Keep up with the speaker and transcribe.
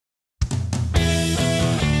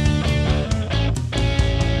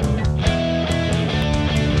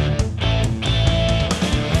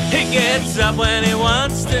gets up when he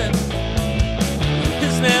wants to.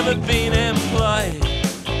 He's never been employed.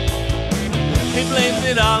 He blames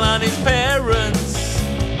it all on his parents.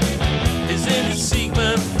 He's into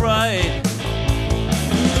Sigmund Freud.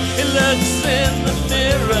 He looks in the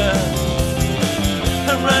mirror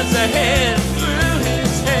and runs a hand through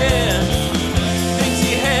his hair. Thinks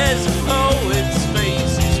he has a poet's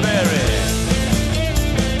face. He's very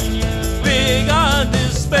big on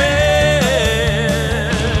despair,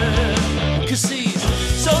 'cause he's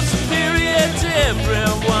so superior to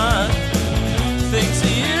everyone. Thinks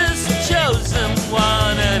he is the chosen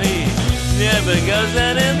one, and he never goes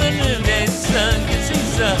out in the noonday sun, 'cause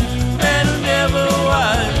he's a man who never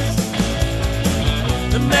was,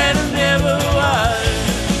 the man who never was.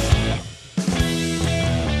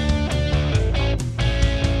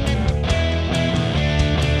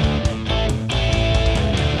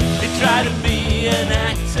 He tried to be an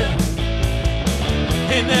actor,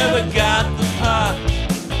 he never got the part.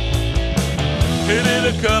 He did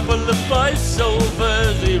a couple of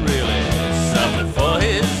voiceovers, he really suffered for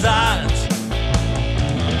his art.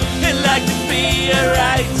 He'd like to be a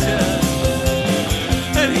writer,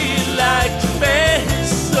 and he'd like to bear his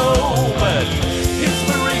soul, but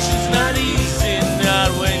inspiration's not easy, not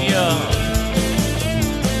when you're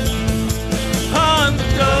on the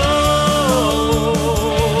dole,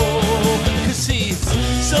 'cause he's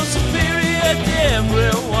so superior to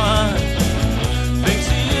everyone. Thinks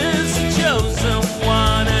he is the chosen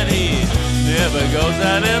one, and he never goes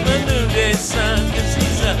out in the noonday sun, 'cause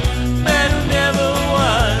he's a man who never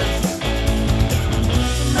was,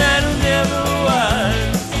 man who never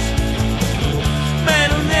was, man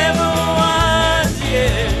who never was,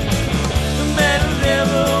 yeah, the man who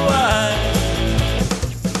never was.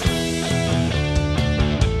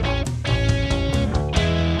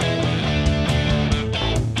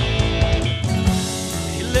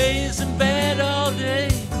 He lays in bed all day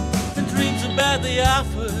and dreams about the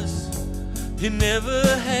offers he never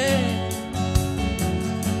had.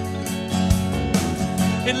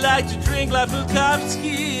 He'd like to drink like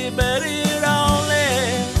Bukowski, but it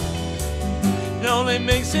only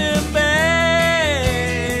makes him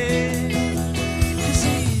bad, 'cause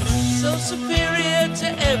he's so superior to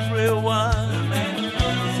everyone.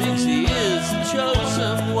 He thinks he is the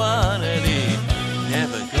chosen one, and he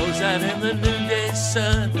never goes out in the noonday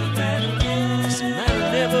sun,